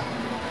power?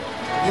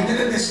 You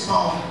needed this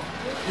power.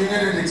 You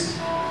needed it.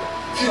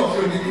 Few of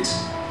you need it.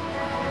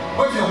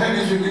 Wave your hand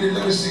if you need it.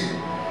 Let me see.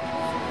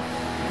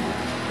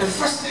 The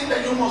first thing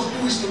that you must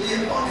do is to be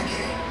born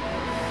again.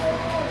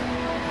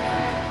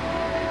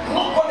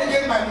 Not born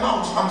again by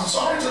mouth. I'm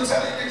sorry to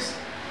tell you this.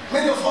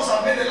 Many of us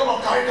have made a lot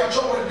of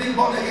caricature with being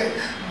born again.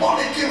 Born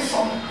again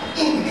from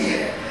in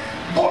here.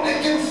 Born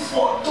again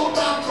for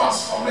total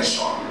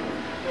transformation.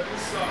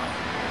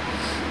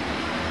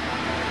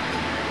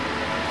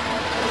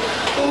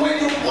 When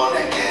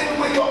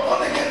you're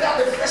born again,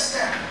 that's the first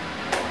step.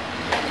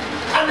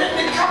 And then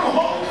become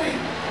hungry.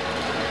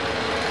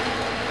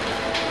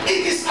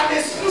 It is an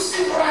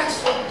exclusive right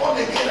for born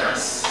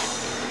againers.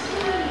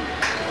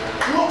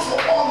 Not for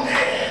all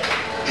men.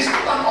 It's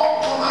not an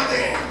all-common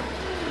thing.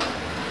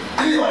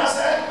 Do you know what I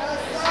said?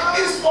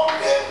 It's for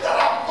men that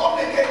are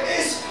born again.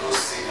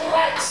 Exclusive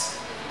rights.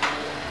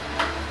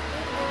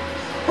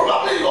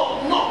 Probably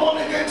you're not born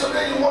again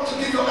today. You want to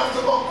give your life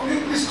to God. Will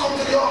you please come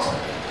to the altar?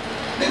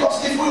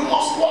 Because if we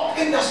must walk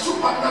in the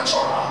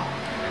supernatural,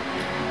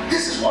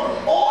 this is what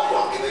all you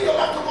are giving your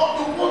life to God.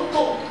 You want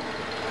to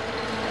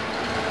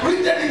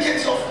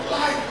rededicate your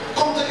life.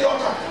 Come to the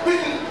altar.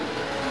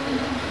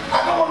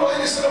 I don't want to know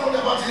any ceremony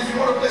about it. If you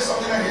want to play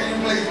something, I hear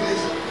you play,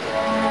 please.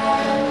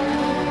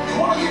 You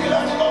want to give your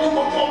life to God. You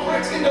want to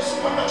operate in the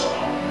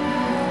supernatural.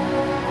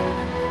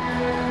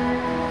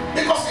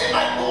 Because if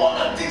I go on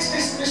and teach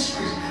these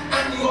mysteries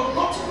and you're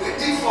not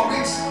ready for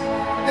it,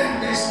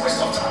 then there is question.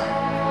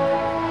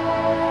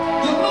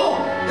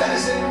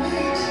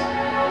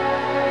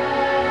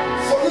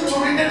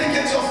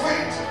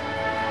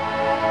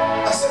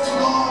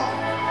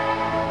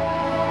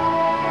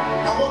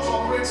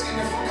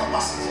 full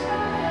capacity.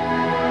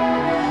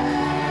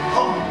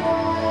 Come.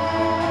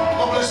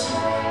 God bless you.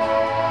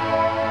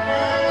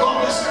 God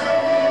bless you.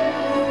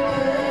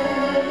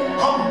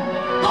 Come.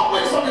 Don't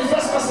wait for the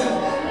first person.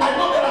 I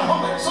know there are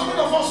how many. So many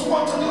of us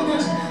want to do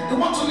this. They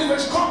want to live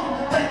it. Come.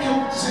 Thank you,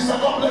 sister.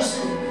 God bless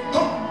you.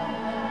 Come.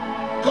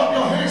 Clap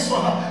your hands for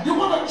her. You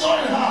want to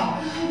join her.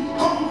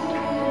 Come.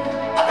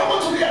 I don't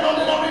want to be an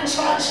ordinary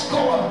church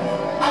goer.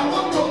 I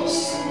want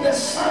the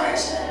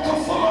signs to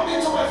follow me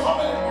to my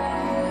family.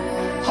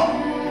 Come.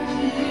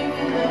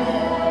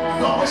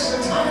 Don't waste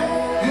your time.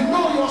 You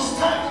know your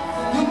stand.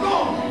 You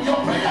know your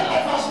prayer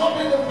life has not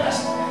been the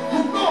best.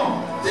 You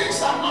know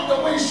things are not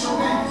the way it should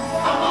be.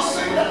 I'm not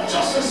saying that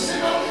just a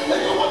sinner that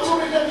you want to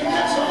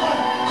rededicate your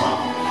life. Come.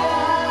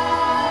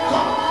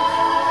 Come.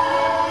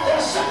 There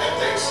are certain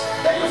things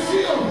that you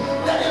feel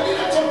that you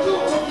needed to do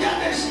to get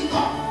this.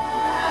 Come.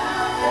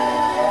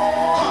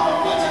 Come, I'm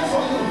waiting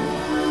for you.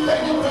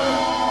 Thank you, brother.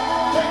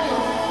 Thank you.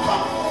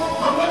 Come.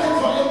 I'm waiting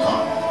for you.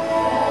 Come.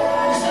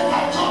 He said,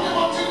 I told them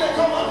until they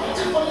come. I'm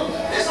waiting for you.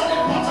 These are the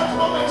important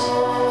moments.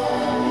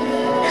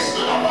 It's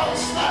not about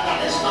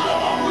standard. It's not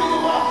about who you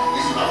are.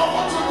 It's not about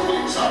what you do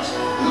in church.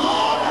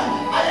 Lord,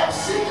 I am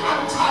sick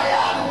and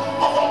tired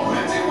of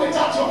operating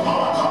without your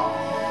power. Come.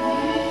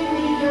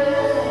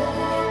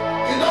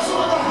 It doesn't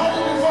matter how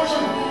you will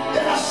function.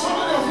 There are so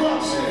many of you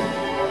I'm seeing.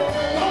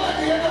 Don't let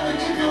the enemy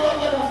keep you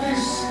out of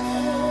this.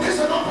 This is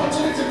an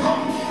opportunity.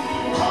 Come.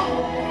 Come.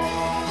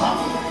 Come.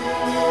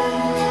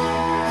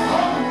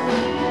 Come.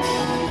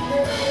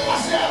 I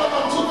say I have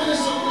about 2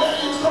 minutes to let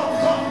you come.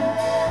 Come.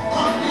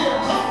 Come here.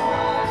 Come.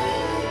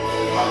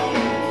 Come.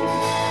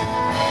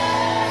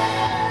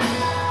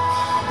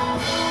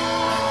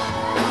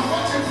 I'm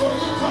waiting for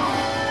you. Come.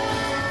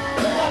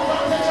 Take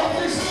advantage of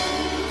this.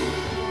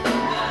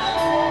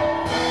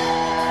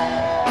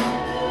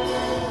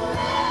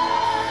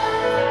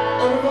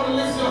 Everybody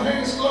lift your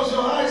hands, close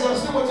your eyes. I'm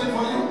still waiting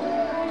for you.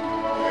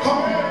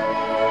 Come.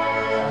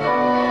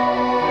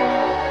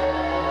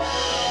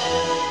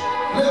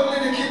 Play only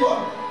the keyboard.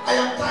 I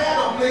am tired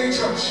of playing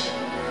church.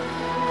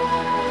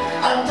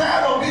 I'm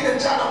tired of being a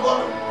child of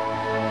God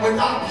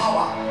without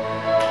power.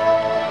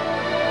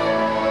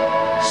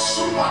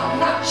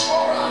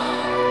 Supernatural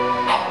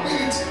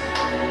ability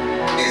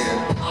is the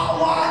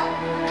power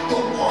to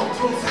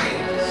control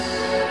things.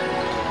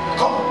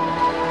 Come.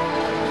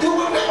 You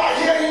will never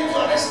hear him to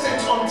an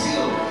extent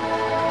until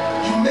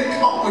you make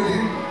up with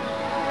him.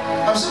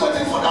 I'm still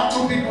waiting for that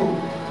 2 people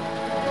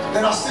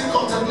that are still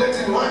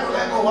contemplating. Why do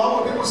I go? Why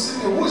will people see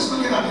me? Who is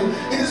looking at you?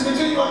 It is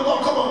between you and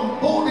God. Come on,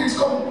 hold it.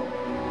 Come.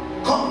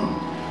 Come.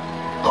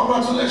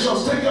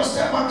 Congratulations. Take your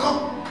step and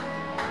come.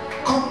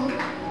 Come.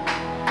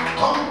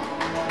 Come.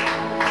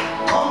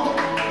 Come.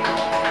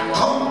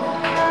 Come.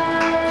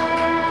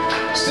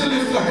 Still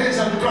lift your hands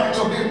and cry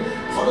to him.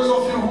 For those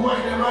of you who are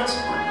in the right,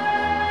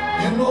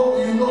 you know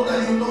that you know that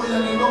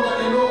you know that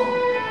you know.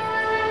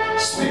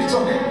 Speak to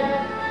him.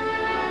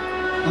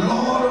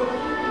 Lord,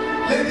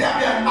 let there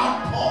be an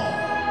outpour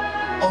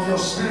of your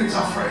spirit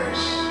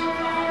afresh.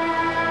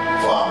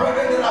 For our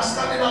brethren that are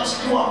standing out,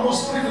 you are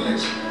most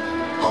privileged.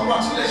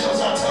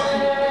 Congratulations, I tell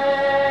you.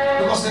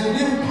 Because the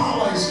new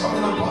power is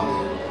coming upon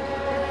you.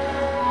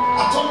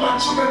 I told my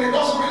children, it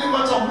doesn't really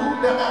matter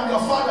who they are,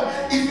 your father.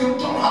 If you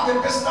don't have a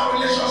personal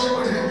relationship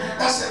with him,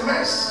 that's a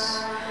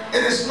mess.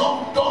 It is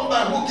not done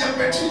by who gave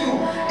birth to you.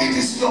 It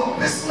is your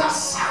personal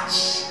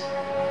search.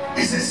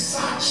 It's a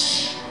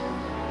search.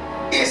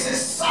 It's a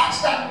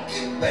search that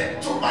gives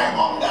birth to my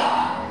hunger.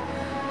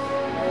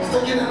 It's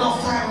taking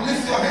enough time.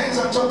 Lift your hands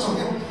and talk to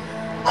him.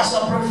 As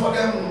I pray for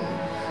them,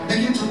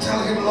 begin to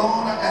tell him,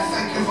 Lord, I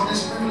thank you for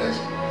this privilege.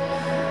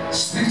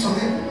 Speak to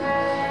him.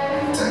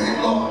 Tell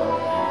him, Lord,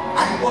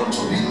 I want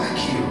to be like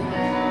you.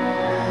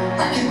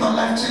 I give my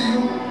life to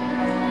you.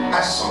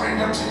 I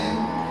surrender to you.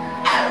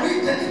 I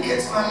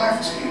rededicate my life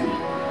to you.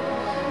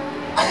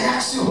 I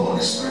ask you,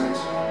 Holy Spirit,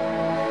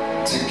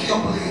 take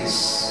your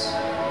place.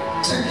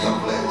 Take your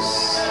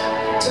place.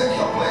 Take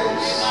your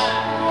place.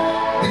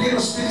 Begin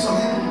to speak to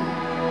him.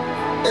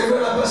 Every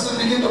other person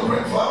begin to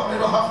pray for him. We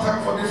don't have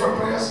time for different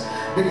prayers.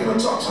 Begin to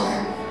talk to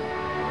him.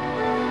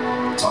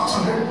 Talk to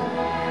him.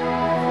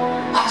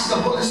 Ask the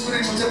Holy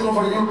Spirit to take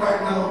over you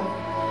right now.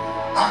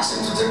 Ask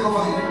him to take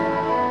over you.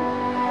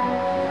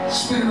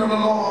 Spirit of the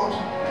Lord,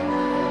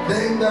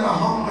 they that are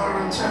hunger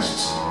and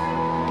thirst,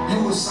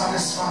 you will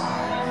satisfy.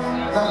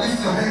 Now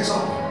lift your hands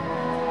up.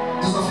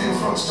 Those of you in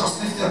front,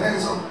 just lift your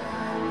hands up.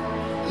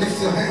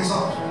 Lift your hands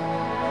up.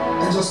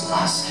 And just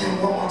ask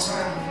him one more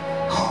time.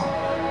 Come.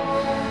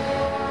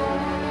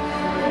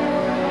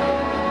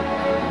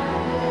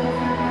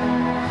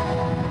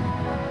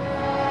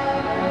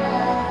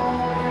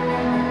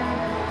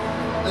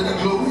 Let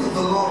the glory of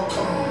the Lord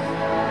come.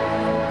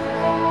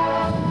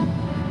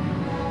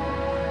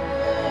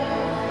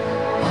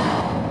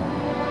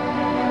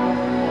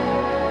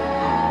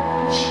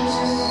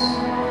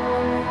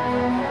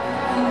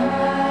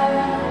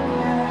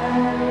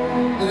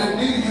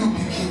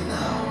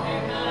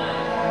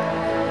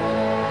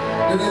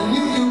 Let a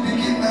new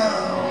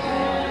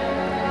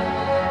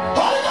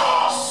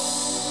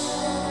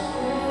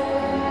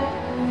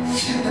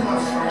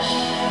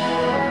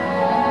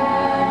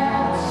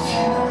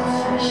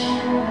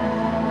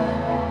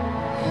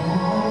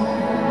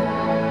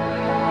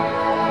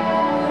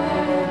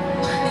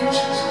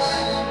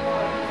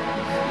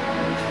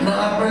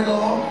pray,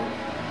 Lord,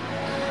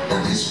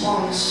 that these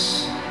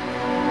ones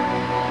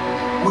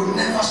will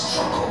never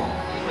struggle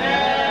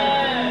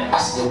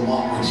as they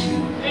walk with you.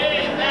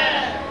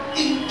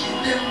 Give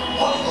them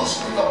Holy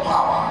Ghost with the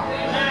power.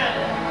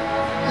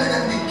 Let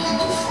them begin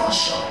to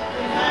function.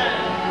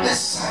 Let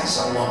signs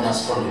and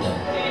wonders follow them.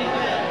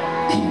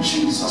 In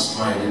Jesus'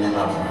 mighty name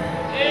I pray.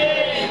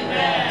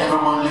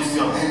 Everyone lift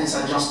your hands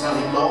and just tell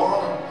him,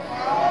 Lord,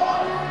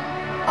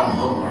 I'm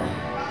hungry.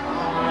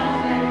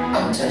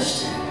 I'm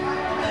thirsty.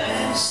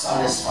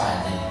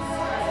 Satisfy me.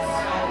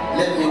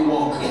 Let me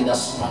walk in the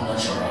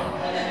supernatural.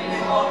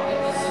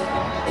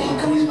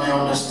 Increase my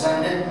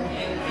understanding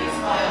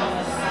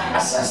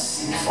as I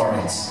seek for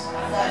it.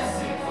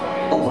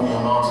 Open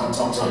your mouth and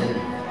talk to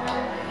him.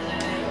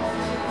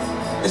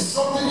 It's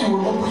something you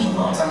will open your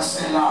mouth and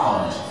say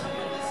loud.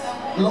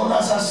 Lord,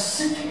 as I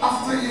seek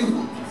after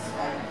you,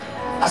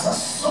 as I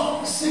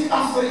seek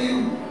after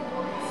you,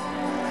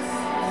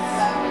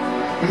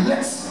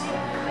 let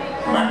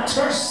my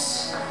thirst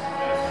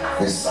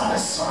be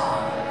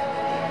satisfied.